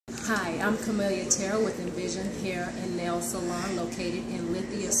Hi, I'm Camilla Terrell with Envision Hair and Nail Salon located in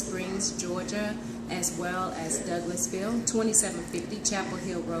Lithia Springs, Georgia, as well as Douglasville, 2750 Chapel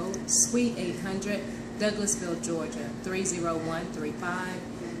Hill Road, Suite 800, Douglasville, Georgia, 30135.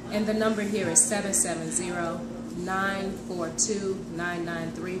 And the number here is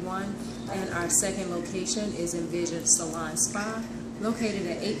 770-942-9931. And our second location is Envision Salon Spa, located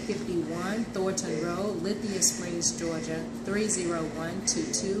at 851 Thornton Road, Lithia Springs, Georgia,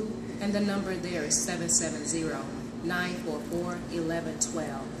 30122. And the number there is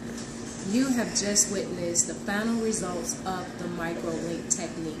 770-944-1112. You have just witnessed the final results of the micro-link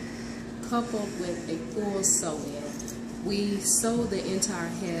technique, coupled with a full sew-in. We sew the entire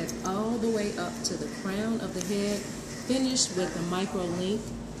head all the way up to the crown of the head, finished with the micro-link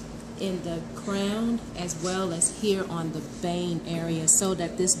in the crown as well as here on the bane area, so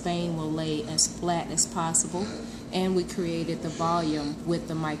that this bane will lay as flat as possible, and we created the volume with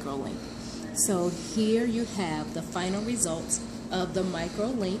the micro-link. So here you have the final results of the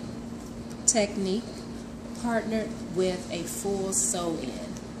micro-link technique partnered with a full sew-in.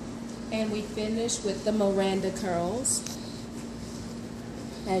 And we finished with the Miranda curls.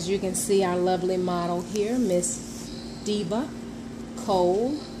 As you can see, our lovely model here, Miss Diva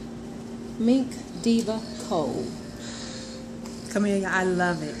Cole. Mink Diva Cole. Camilla, I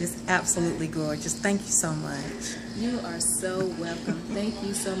love it. It's absolutely gorgeous. Thank you so much. You are so welcome. Thank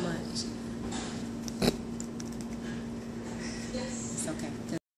you so much.